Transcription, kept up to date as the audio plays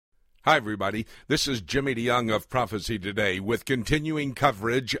Hi, everybody. This is Jimmy DeYoung of Prophecy Today with continuing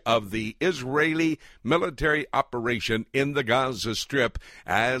coverage of the Israeli military operation in the Gaza Strip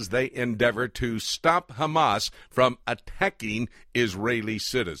as they endeavor to stop Hamas from attacking Israeli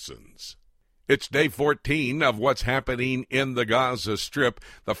citizens. It's day 14 of what's happening in the Gaza Strip.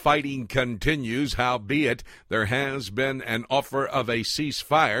 The fighting continues, howbeit there has been an offer of a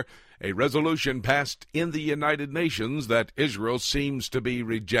ceasefire, a resolution passed in the United Nations that Israel seems to be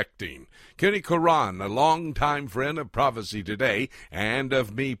rejecting. Kenny Koran, a longtime friend of Prophecy Today and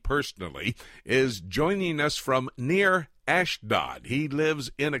of me personally, is joining us from near Ashdod. He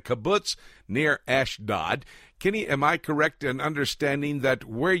lives in a kibbutz near Ashdod. Kenny, am I correct in understanding that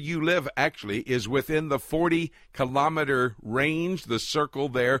where you live actually is within the 40-kilometer range, the circle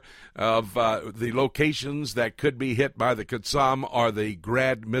there of the locations that could be hit by the Qassam or the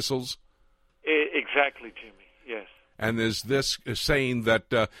Grad missiles? Exactly, Jimmy, yes. And is this saying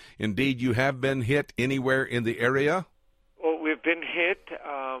that indeed you have been hit anywhere in the area? Well, we've been hit.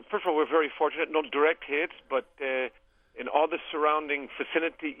 First of all, we're very fortunate. No direct hits, but in all the surrounding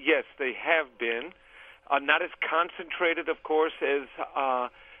vicinity, yes, they have been. Not as concentrated, of course, as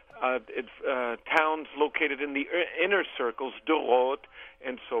towns located in the inner circles, Dorot,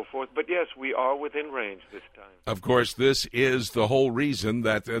 and so forth. But yes, we are within range this time. Of course, this is the whole reason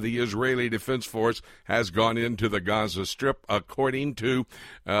that the Israeli Defense Force has gone into the Gaza Strip, according to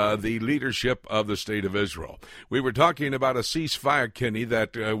the leadership of the State of Israel. We were talking about a ceasefire, Kenny,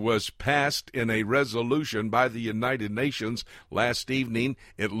 that was passed in a resolution by the United Nations last evening.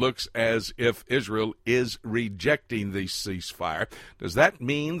 It looks as if Israel is rejecting the ceasefire. Does that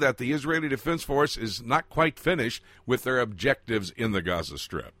mean that the Israeli Defense Force is not quite finished with their objectives in the Gaza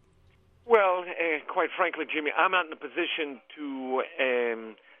Strip? Well, quite frankly, Jimmy, I'm not in a position to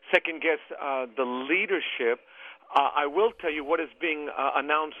second-guess the leadership. I will tell you what is being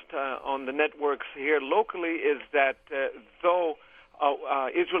announced on the networks here locally is that though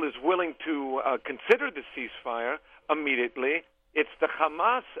Israel is willing to consider the ceasefire immediately, it's the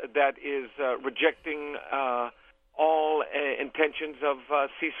Hamas that is rejecting all intentions of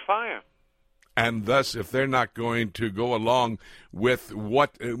ceasefire. And thus, if they're not going to go along with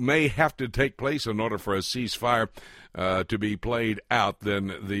what may have to take place in order for a ceasefire to be played out,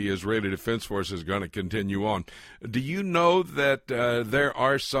 then the Israeli Defense Force is going to continue on. Do you know that there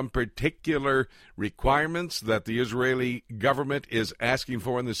are some particular requirements that the Israeli government is asking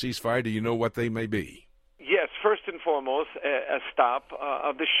for in the ceasefire? Do you know what they may be? Yes, first and foremost, a stop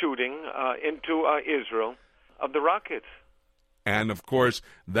of the shooting into Israel of the rockets. And, of course,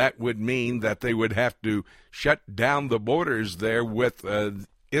 that would mean that they would have to shut down the borders there with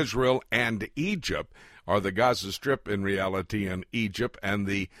Israel and Egypt, or the Gaza Strip in reality in Egypt, and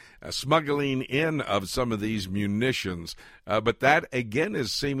the smuggling in of some of these munitions. But that, again,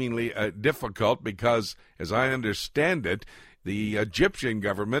 is seemingly difficult because, as I understand it, the Egyptian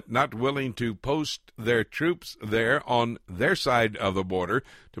government not willing to post their troops there on their side of the border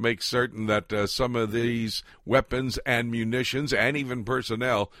to make certain that some of these weapons and munitions and even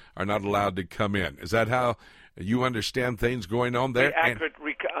personnel are not allowed to come in. Is that how you understand things going on there? The accurate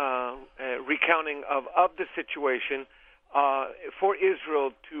recounting of the situation for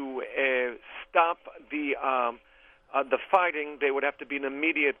Israel to stop the fighting, there would have to be an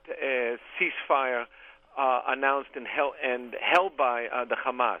immediate ceasefire announced and held by the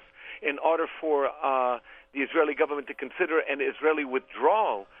Hamas. In order for the Israeli government to consider an Israeli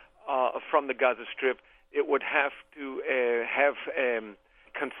withdrawal from the Gaza Strip, it would have to have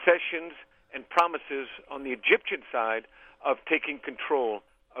concessions and promises on the Egyptian side of taking control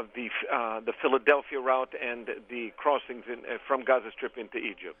of the Philadelphia route and the crossings from Gaza Strip into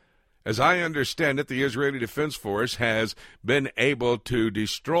Egypt. As I understand it, the Israeli Defense Force has been able to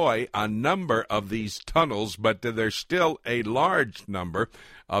destroy a number of these tunnels, but there's still a large number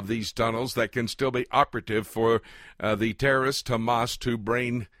of these tunnels that can still be operative for the terrorist Hamas to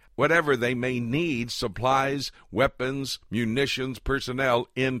bring whatever they may need, supplies, weapons, munitions, personnel,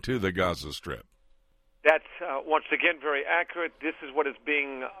 into the Gaza Strip. That's, once again, very accurate. This is what is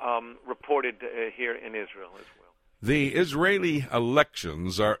being reported here in Israel as well. The Israeli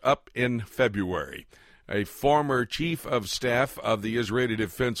elections are up in February. A former chief of staff of the Israeli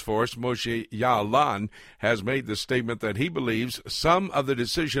Defense Force, Moshe Ya'alon, has made the statement that he believes some of the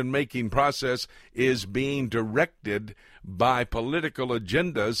decision-making process is being directed by political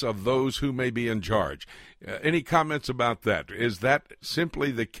agendas of those who may be in charge. Any comments about that? Is that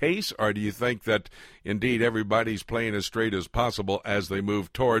simply the case, or do you think that indeed everybody's playing as straight as possible as they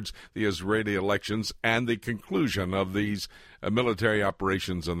move towards the Israeli elections and the conclusion of these military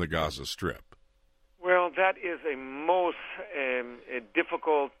operations in the Gaza Strip? Well, that is a most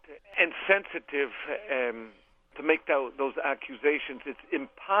difficult and sensitive to make those accusations. It's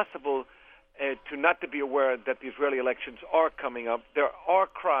impossible to not to be aware that the Israeli elections are coming up. There are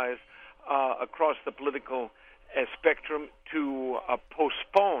cries across the political spectrum to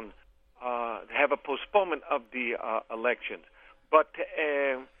postpone, have a postponement of the elections. But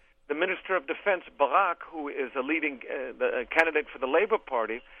the Minister of Defense, Barak, who is a leading the candidate for the Labour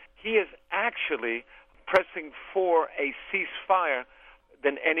Party, he is actually pressing for a ceasefire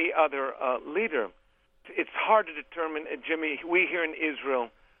than any other leader. It's hard to determine, Jimmy. We here in Israel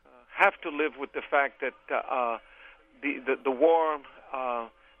have to live with the fact that the war,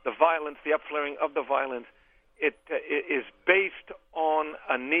 the violence, the upflaring of the violence, it is based on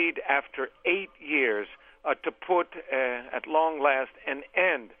a need after 8 years to put, at long last, an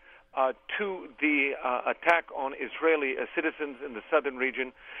end to the attack on Israeli citizens in the southern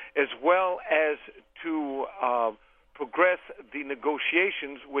region, as well as to progress the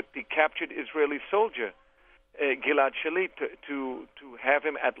negotiations with the captured Israeli soldier, Gilad Shalit, to have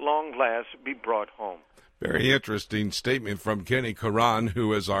him at long last be brought home. Very interesting statement from Kenny Karan,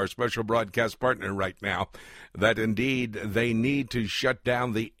 who is our special broadcast partner right now, that indeed they need to shut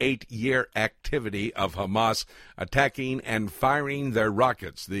down the 8-year activity of Hamas attacking and firing their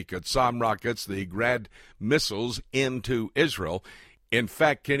rockets, the Qassam rockets, the Grad missiles, into Israel. In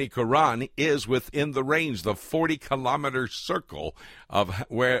fact, Kenny Karan is within the range, the 40-kilometer circle of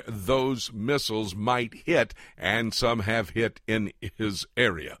where those missiles might hit, and some have hit in his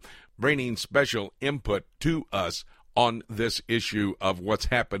area, bringing special input to us on this issue of what's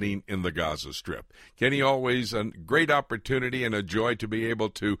happening in the Gaza Strip. Kenny, always a great opportunity and a joy to be able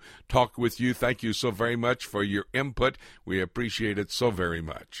to talk with you. Thank you so very much for your input. We appreciate it so very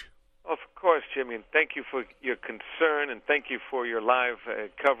much. Of course, Jimmy, and thank you for your concern, and thank you for your live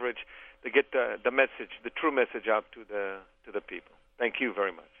coverage to get the message, the true message, out to the people. Thank you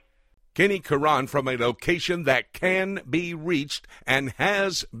very much. Kenny Karan from a location that can be reached and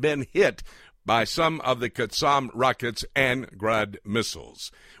has been hit by some of the Qassam rockets and Grad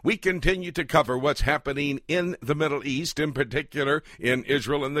missiles. We continue to cover what's happening in the Middle East, in particular in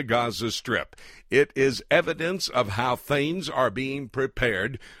Israel and the Gaza Strip. It is evidence of how things are being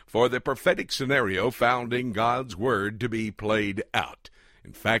prepared for the prophetic scenario found in God's Word to be played out.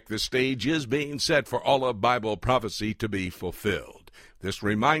 In fact, the stage is being set for all of Bible prophecy to be fulfilled. This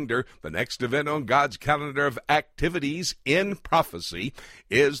reminder, the next event on God's calendar of activities in prophecy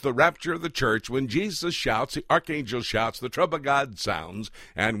is the rapture of the church, when Jesus shouts, the archangel shouts, the trump of God sounds,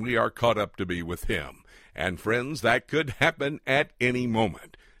 and we are caught up to be with him. And friends, that could happen at any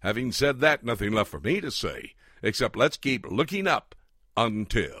moment. Having said that, nothing left for me to say, except let's keep looking up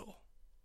until